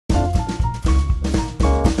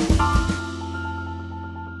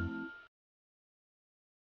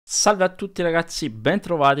Salve a tutti ragazzi,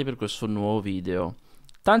 bentrovati per questo nuovo video.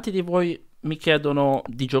 Tanti di voi mi chiedono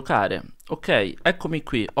di giocare. Ok, eccomi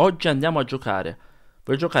qui, oggi andiamo a giocare.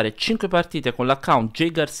 Voglio giocare 5 partite con l'account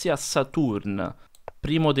J Garcia Saturn,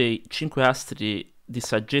 primo dei 5 astri di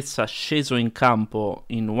saggezza sceso in campo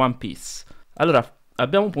in One Piece. Allora,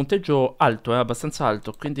 abbiamo un punteggio alto, abbastanza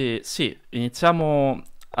alto, quindi sì, iniziamo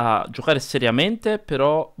a giocare seriamente,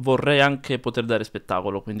 però vorrei anche poter dare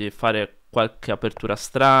spettacolo, quindi fare qualche apertura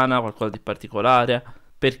strana, qualcosa di particolare.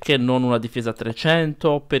 Perché non una difesa a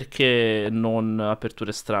 300? Perché non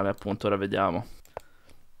aperture strane, appunto, ora vediamo.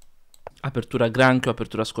 Apertura granchio,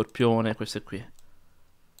 apertura scorpione, queste qui.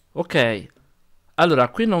 Ok, allora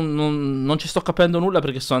qui non ci sto capendo nulla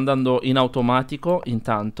perché sto andando in automatico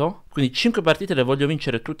intanto. Quindi 5 partite le voglio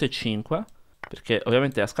vincere tutte e 5. Perché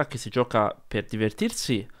ovviamente a scacchi si gioca per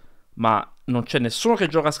divertirsi, ma non c'è nessuno che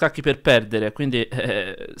gioca a scacchi per perdere, quindi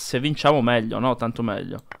se vinciamo meglio, no? Tanto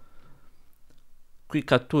meglio. Qui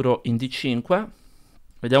catturo in D5,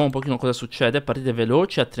 vediamo un pochino cosa succede, partite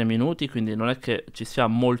veloci a 3 minuti, quindi non è che ci sia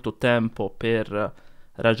molto tempo per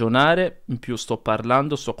ragionare, in più sto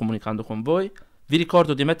parlando, sto comunicando con voi. Vi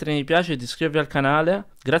ricordo di mettere mi piace e di iscrivervi al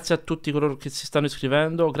canale, grazie a tutti coloro che si stanno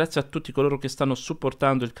iscrivendo, grazie a tutti coloro che stanno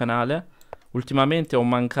supportando il canale. Ultimamente ho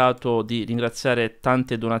mancato di ringraziare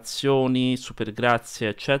tante donazioni, super grazie,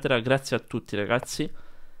 eccetera. Grazie a tutti ragazzi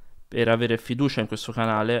per avere fiducia in questo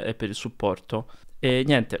canale e per il supporto. E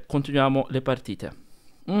niente, continuiamo le partite.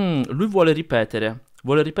 Lui vuole ripetere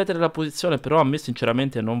la posizione, però a me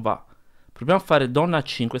sinceramente non va. Proviamo a fare donna a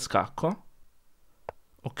 5 scacco.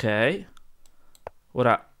 Ok.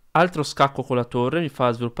 Ora, altro scacco con la torre, mi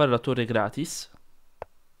fa sviluppare la torre gratis.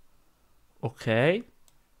 Ok.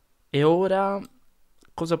 E ora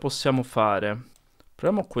cosa possiamo fare?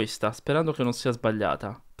 Proviamo questa, sperando che non sia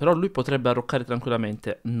sbagliata. Però lui potrebbe arroccare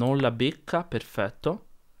tranquillamente. Non la becca, perfetto.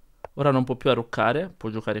 Ora non può più arroccare, può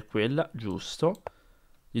giocare quella, giusto.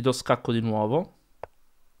 Gli do scacco di nuovo.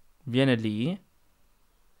 Viene lì.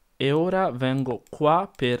 E ora vengo qua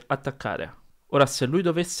per attaccare. Ora se lui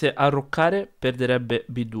dovesse arroccare perderebbe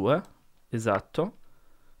B2. Esatto.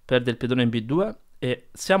 Perde il pedone in B2 e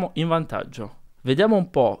siamo in vantaggio. Vediamo un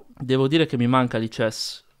po', devo dire che mi manca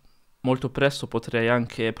l'ICES, molto presto potrei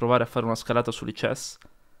anche provare a fare una scalata sull'ICES,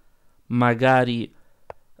 magari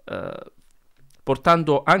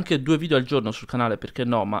portando anche 2 video al giorno sul canale, perché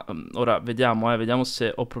no, ma ora vediamo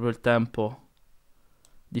se ho proprio il tempo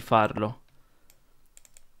di farlo.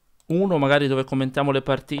 Uno magari dove commentiamo le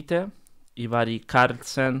partite, i vari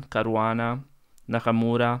Carlsen, Caruana,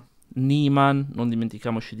 Nakamura, Niman, non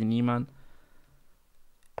dimentichiamoci di Niman.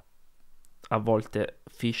 A volte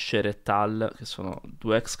Fischer e Tal, che sono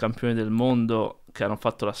 2 ex campioni del mondo che hanno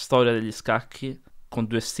fatto la storia degli scacchi, con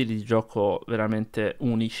 2 stili di gioco veramente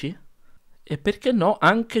unici. E perché no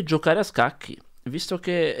anche giocare a scacchi, visto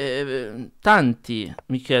che tanti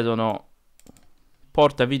mi chiedono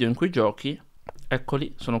porta video in cui giochi.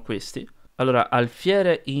 Eccoli, sono questi. Allora,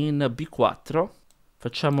 alfiere in B4,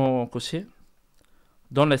 facciamo così.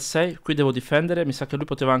 Donna E6, qui devo difendere, mi sa che lui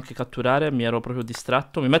poteva anche catturare, mi ero proprio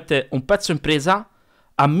distratto. Mi mette un pezzo in presa,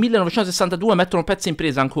 a 1962 mettono un pezzo in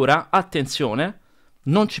presa ancora, attenzione,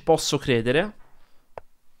 non ci posso credere.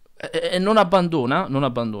 E non abbandona,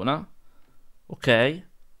 ok,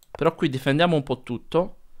 però qui difendiamo un po'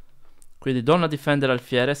 tutto. Quindi donna difende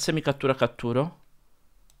l'alfiere, se mi cattura catturo.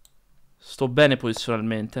 Sto bene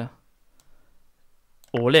posizionalmente.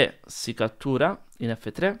 Olè, si cattura in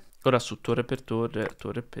F3. Ora su torre per torre,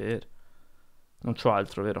 torre per... Non c'ho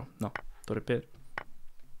altro, vero? No, torre per...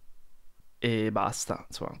 E basta,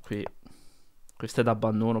 insomma, qui... Questo è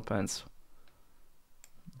d'abbandono, penso.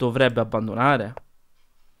 Dovrebbe abbandonare.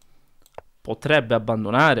 Potrebbe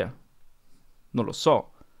abbandonare. Non lo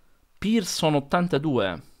so. Pearson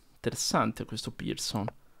 82. Interessante questo Pearson.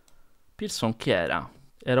 Pearson chi era?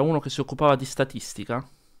 Era uno che si occupava di statistica?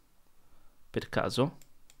 Per caso?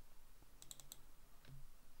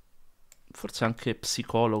 Forse anche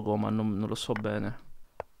psicologo, ma non lo so bene.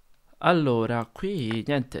 Allora, qui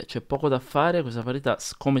niente, c'è poco da fare. Questa partita,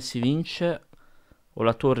 come si vince? Ho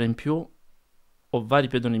la torre in più, ho vari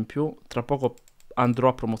pedoni in più. Tra poco andrò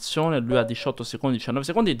a promozione. Lui ha 18 secondi, 19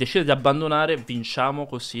 secondi. Decide di abbandonare, vinciamo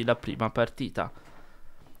così la prima partita.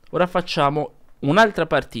 Ora facciamo un'altra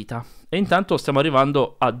partita. E intanto stiamo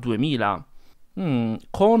arrivando a 2000.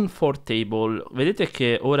 Comfortable. Vedete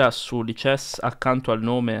che ora su l'ICES accanto al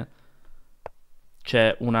nome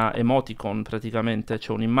c'è una emoticon praticamente,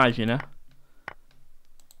 c'è un'immagine.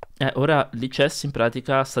 Ora l'ICES in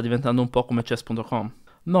pratica sta diventando un po' come chess.com.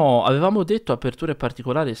 No, avevamo detto aperture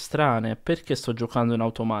particolari strane. Perché sto giocando in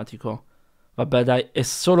automatico? Vabbè dai, è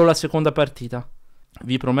solo la seconda partita.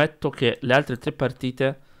 vi prometto che le altre 3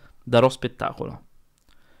 partite darò spettacolo.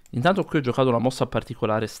 Intanto qui ho giocato una mossa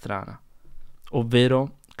particolare strana,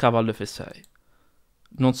 ovvero cavallo F6.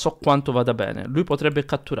 Non so quanto vada bene, lui potrebbe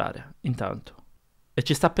catturare intanto. E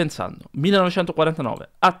ci sta pensando.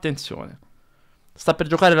 1949, attenzione. Sta per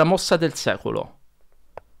giocare la mossa del secolo.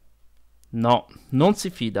 No, non si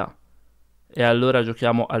fida. E allora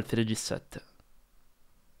giochiamo alfiere G7.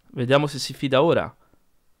 Vediamo se si fida ora.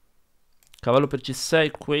 Cavallo per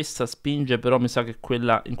C6, questa spinge, però mi sa che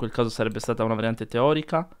quella in quel caso sarebbe stata una variante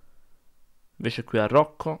teorica. Invece qui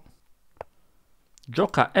arrocco.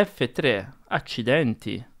 Gioca F3,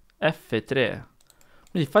 accidenti. F3.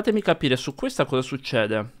 Quindi fatemi capire su questa cosa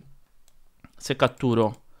succede. Se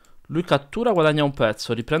catturo. Lui cattura, guadagna un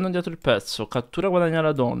pezzo, riprendo indietro il pezzo, cattura, guadagna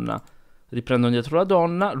la donna. Riprendo indietro la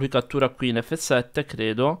donna, lui cattura qui in F7,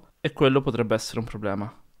 credo, e quello potrebbe essere un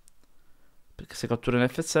problema. Perché se cattura in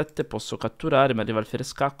F7 posso catturare, mi arriva il alfiere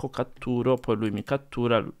scacco, catturo, poi lui mi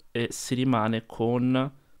cattura e si rimane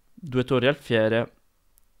con 2 torri alfiere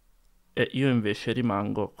e io invece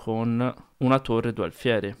rimango con una torre e 2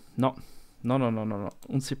 alfieri. No,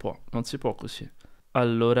 non si può, non si può così.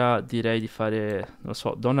 Allora direi di fare, non lo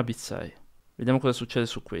so, donna B6. Vediamo cosa succede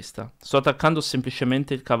su questa. Sto attaccando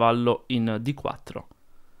semplicemente il cavallo in D4. Mi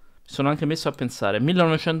sono anche messo a pensare,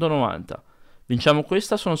 1990. Vinciamo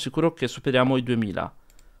questa, sono sicuro che superiamo i 2000.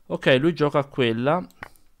 Ok, lui gioca a quella,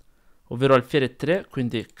 ovvero alfiere 3,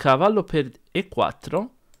 quindi cavallo per E4.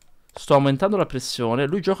 Sto aumentando la pressione.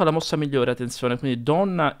 Lui gioca la mossa migliore, attenzione, quindi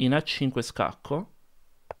donna in A5 scacco.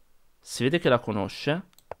 Si vede che la conosce.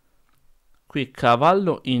 Qui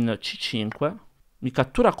cavallo in C5. Mi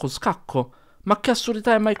cattura con scacco. Ma che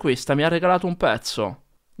assurdità è mai questa? Mi ha regalato un pezzo.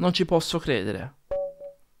 Non ci posso credere.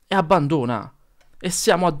 E abbandona. E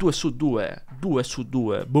siamo a 2 su 2. 2 su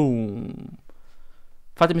 2. Boom.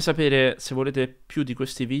 Fatemi sapere se volete più di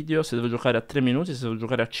questi video. Se devo giocare a 3 minuti, se devo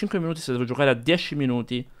giocare a 5 minuti, se devo giocare a 10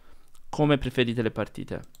 minuti. Come preferite le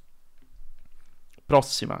partite.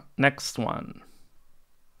 Prossima. Next one.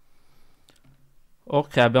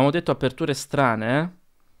 Ok, abbiamo detto aperture strane, eh?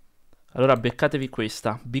 Allora beccatevi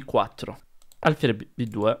questa. B4. Alfiere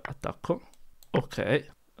B2, attacco.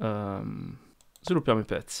 Ok. Sviluppiamo i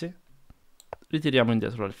pezzi. Ritiriamo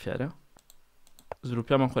indietro l'alfiere.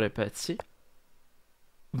 Sviluppiamo ancora i pezzi.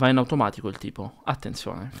 Va in automatico il tipo.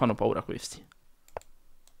 Attenzione, fanno paura questi.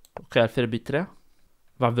 Ok, alfiere B3.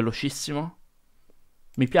 Va velocissimo.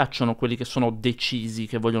 Mi piacciono quelli che sono decisi,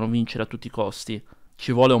 che vogliono vincere a tutti i costi.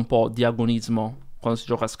 Ci vuole un po' di agonismo quando si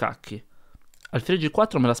gioca a scacchi. Alfiere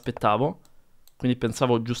G4 me l'aspettavo. Quindi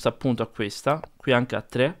pensavo giusto appunto a questa. Qui anche a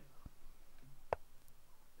 3.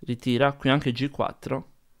 Ritira. Qui anche G4.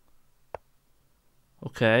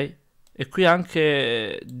 Ok. E qui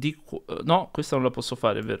anche no, questa non la posso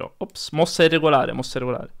fare, è vero. Ops, mossa irregolare, mossa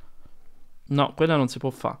irregolare. No, quella non si può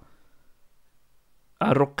fare.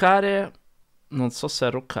 Arroccare. Non so se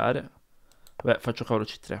arroccare. Beh, faccio cavallo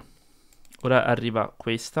C3. Ora arriva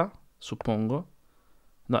questa, suppongo.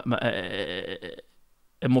 No, ma è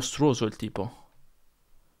mostruoso il tipo.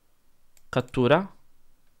 Cattura.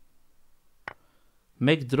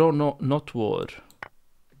 Make draw no, not war.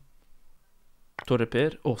 Torre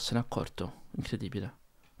per... Oh, se n'è accorto. Incredibile.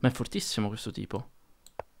 Ma è fortissimo questo tipo.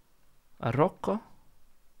 Arrocco.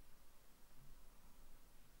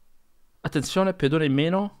 Attenzione, pedone in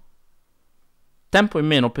meno. Tempo in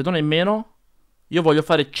meno, pedone in meno. Io voglio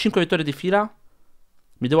fare 5 vittorie di fila.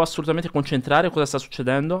 Mi devo assolutamente concentrare. Cosa sta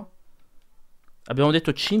succedendo? Abbiamo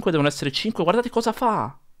detto 5, devono essere 5. Guardate cosa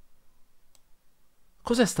fa.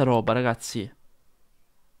 Cos'è sta roba, ragazzi?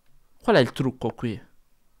 Qual è il trucco qui?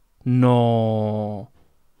 No.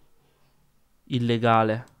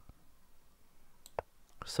 Illegale.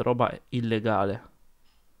 Questa roba è illegale.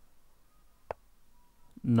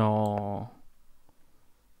 No.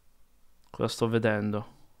 Cosa sto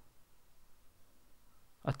vedendo?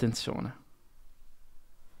 Attenzione.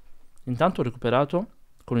 Intanto ho recuperato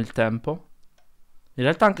con il tempo. In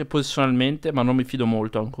realtà anche posizionalmente, ma non mi fido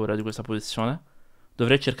molto ancora di questa posizione.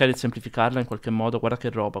 Dovrei cercare di semplificarla in qualche modo. Guarda che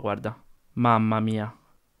roba, guarda. Mamma mia.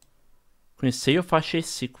 Quindi se io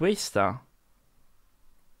facessi questa...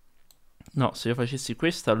 No, se io facessi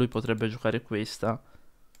questa, lui potrebbe giocare questa.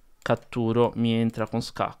 Catturo, mi entra con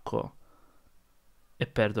scacco. E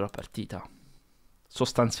perdo la partita.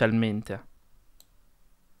 Sostanzialmente.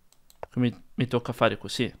 Quindi mi tocca fare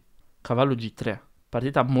così. Cavallo G3.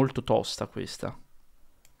 Partita molto tosta questa.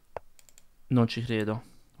 Non ci credo.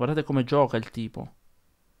 Guardate come gioca il tipo.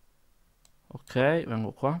 Ok,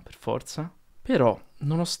 vengo qua, per forza. Però,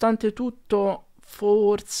 nonostante tutto,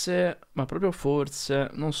 forse, ma proprio forse,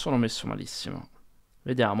 non sono messo malissimo.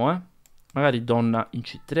 Vediamo, Magari donna in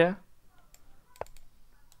C3.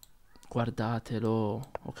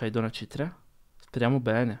 Guardatelo. Ok, donna C3. Speriamo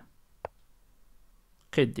bene.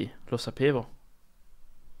 Che di? Lo sapevo.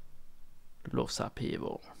 Lo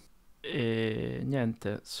sapevo. E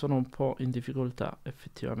niente, sono un po' in difficoltà,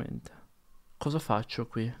 effettivamente. Cosa faccio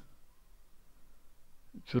qui?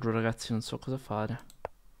 Giuro ragazzi, non so cosa fare.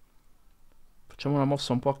 Facciamo una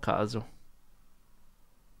mossa un po' a caso.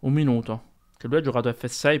 Un minuto. Che lui ha giocato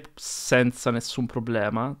F6 senza nessun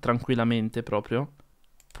problema, tranquillamente proprio.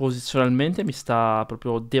 Posizionalmente mi sta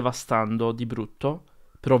proprio devastando di brutto.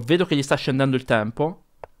 Però vedo che gli sta scendendo il tempo.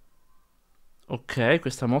 Ok,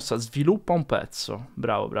 questa mossa sviluppa un pezzo.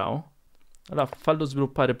 Bravo, bravo. Allora fallo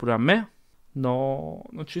sviluppare pure a me. No,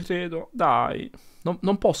 non ci credo. Dai.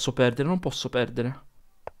 Non posso perdere, non posso perdere.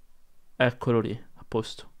 Eccolo lì, a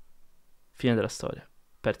posto. Fine della storia.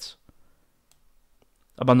 Perso.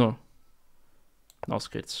 Abbandono. No,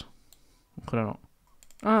 scherzo. Ancora no.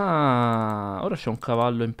 Ah, ora c'è un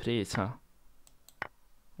cavallo in presa.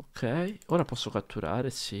 Ok, ora posso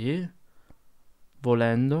catturare, sì.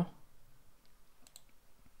 Volendo.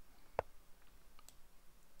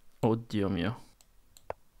 Oddio mio.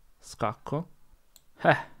 Scacco.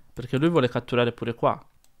 Perché lui vuole catturare pure qua.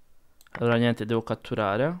 Allora niente, devo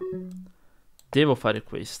catturare. Devo fare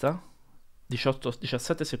questa.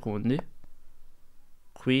 17 secondi.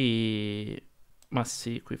 Qui... Ma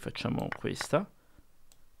sì, qui facciamo questa.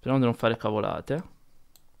 Speriamo di non fare cavolate.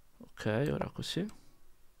 Ok, ora così.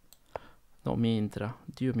 No, mi entra.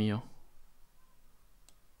 Dio mio.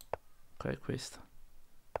 Ok, questa.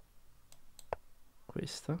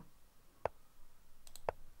 Questa.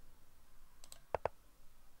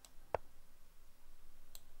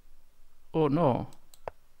 Oh no.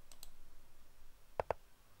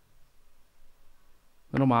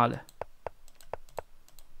 Meno male.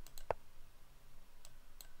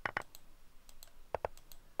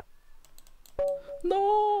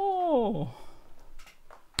 No!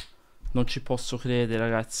 Non ci posso credere,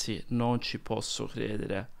 ragazzi. Non ci posso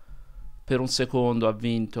credere. Per un secondo ha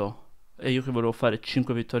vinto. E io che volevo fare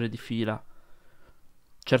 5 vittorie di fila.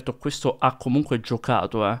 Certo, questo ha comunque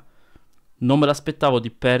giocato, eh. Non me l'aspettavo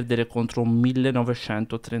di perdere contro un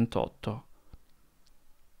 1938.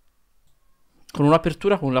 Con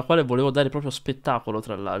un'apertura con la quale volevo dare proprio spettacolo,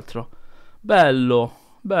 tra l'altro.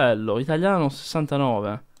 Bello, bello. Italiano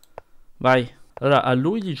 69. Vai. Allora, a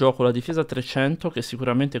lui gli gioco la difesa 300, che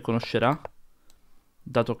sicuramente conoscerà,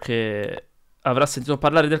 dato che avrà sentito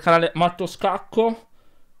parlare del canale Matto Scacco.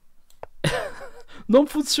 Non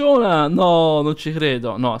funziona! No, non ci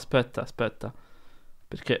credo. No, aspetta, aspetta.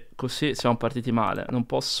 Perché così siamo partiti male. Non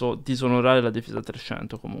posso disonorare la difesa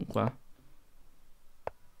 300 comunque.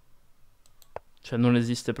 Cioè, non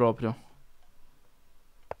esiste proprio.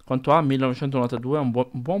 Quanto ha? 1992? Un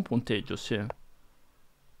buon punteggio, sì.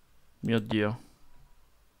 Mio Dio.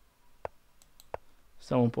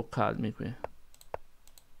 Stiamo un po' calmi qui.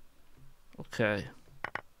 Ok.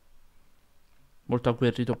 Molto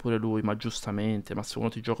agguerrito pure lui, ma giustamente. Ma se uno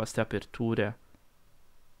ti gioca a ste aperture,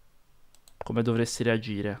 come dovresti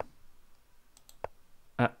reagire?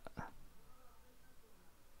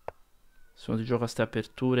 Se uno ti gioca a ste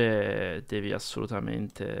aperture, devi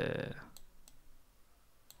assolutamente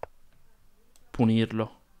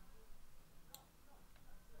punirlo.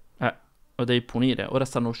 Lo devi punire. Ora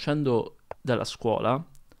stanno uscendo dalla scuola,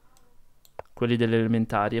 quelli delle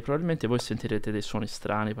elementari, e probabilmente voi sentirete dei suoni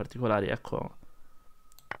strani, particolari. Ecco,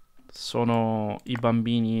 sono i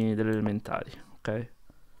bambini delle elementari, ok?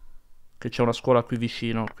 Che c'è una scuola qui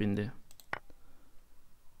vicino, quindi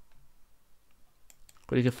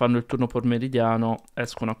quelli che fanno il turno pomeridiano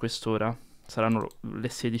escono a quest'ora. Saranno le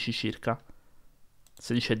 16 circa.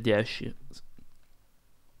 16:10.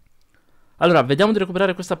 Allora, vediamo di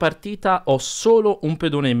recuperare questa partita. Ho solo un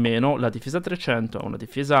pedone in meno. La difesa 300 è una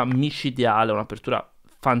difesa micidiale, un'apertura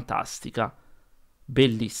fantastica,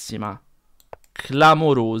 bellissima,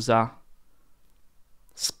 clamorosa,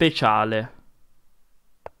 speciale.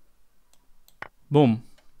 Boom.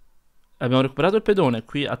 Abbiamo recuperato il pedone.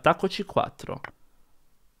 Qui attacco C4.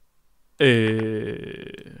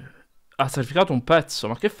 E... ha sacrificato un pezzo.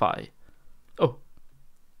 Ma che fai? Oh.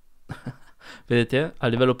 Vedete? A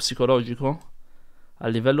livello psicologico? A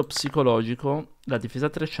livello psicologico, la difesa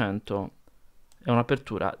 300 è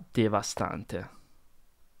un'apertura devastante.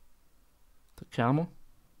 Tocchiamo.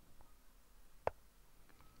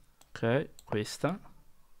 Ok, questa.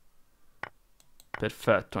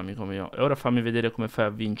 Perfetto, amico mio. E ora fammi vedere come fai a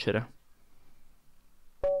vincere.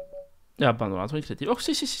 E abbandonato, incredibile. Oh,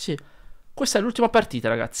 sì, sì, sì, sì. Questa è l'ultima partita,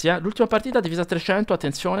 ragazzi, eh. L'ultima partita, difesa 300,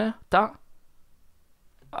 attenzione. Ta.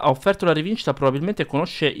 ha offerto la rivincita, probabilmente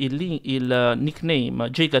conosce il nickname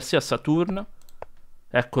J. Garcia Saturn.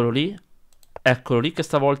 Eccolo lì. Eccolo lì che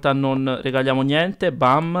stavolta non regaliamo niente.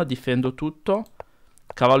 Bam, difendo tutto.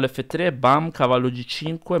 Cavallo F3, bam, cavallo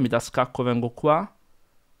G5, mi dà scacco, vengo qua.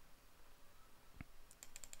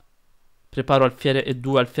 Preparo alfiere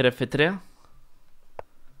E2, alfiere F3.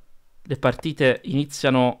 Le partite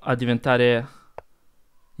iniziano a diventare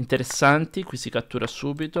interessanti. Qui si cattura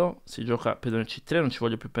subito. Si gioca pedone C3, non ci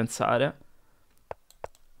voglio più pensare.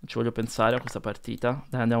 Non ci voglio pensare a questa partita.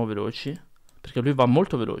 Dai, andiamo veloci. Perché lui va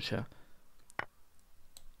molto veloce.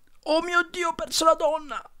 Oh mio Dio, ho perso la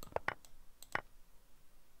donna!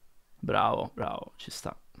 Bravo, bravo, ci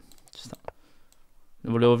sta. Ci sta.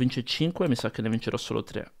 Ne volevo vincere 5, mi sa che ne vincerò solo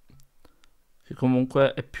 3. Che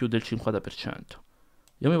comunque è più del 50%.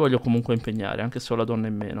 Io mi voglio comunque impegnare, anche se ho la donna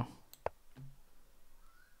in meno.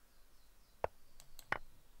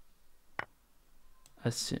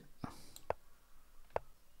 Eh sì.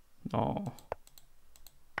 No.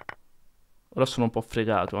 Ora sono un po'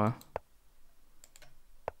 fregato, eh.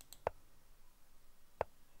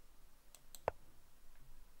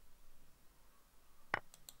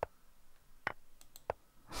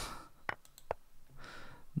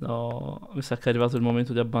 No, mi sa che è arrivato il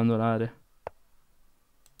momento di abbandonare.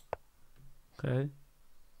 Ok.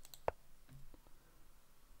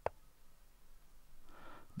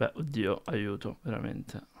 Beh, oddio, aiuto,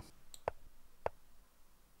 veramente.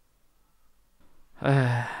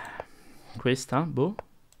 Questa? Boh.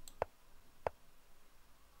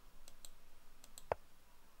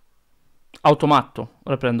 Automatto.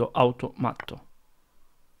 Ora prendo automatto.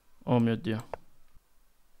 Oh mio Dio.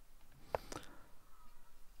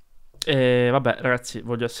 E vabbè, ragazzi,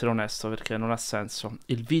 voglio essere onesto perché non ha senso.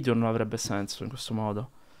 Il video non avrebbe senso in questo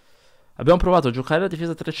modo. Abbiamo provato a giocare la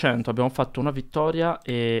difesa 300, abbiamo fatto una vittoria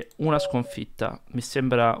e una sconfitta. Mi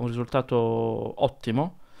sembra un risultato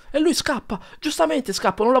ottimo. E lui scappa, giustamente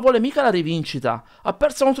scappa, non la vuole mica la rivincita. Ha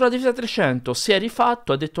perso contro la difesa 300, si è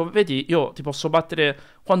rifatto, ha detto, vedi, io ti posso battere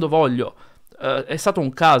quando voglio. È stato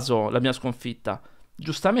un caso la mia sconfitta,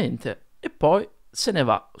 giustamente. E poi se ne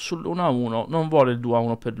va sull'1-1, non vuole il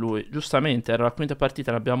 2-1 per lui. Giustamente, era la quinta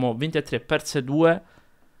partita, ne abbiamo vinte 3, perse 2.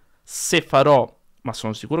 Se farò, ma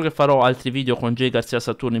sono sicuro che farò altri video con J. Garcia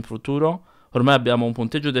Saturno in futuro. Ormai abbiamo un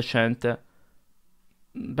punteggio decente.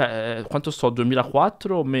 Beh, quanto sto?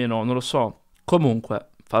 2004 o meno? Non lo so. Comunque,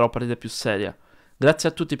 farò partite più serie. Grazie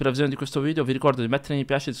a tutti per la visione di questo video. Vi ricordo di mettere mi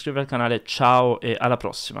piace e di iscrivervi al canale. Ciao e alla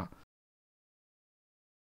prossima.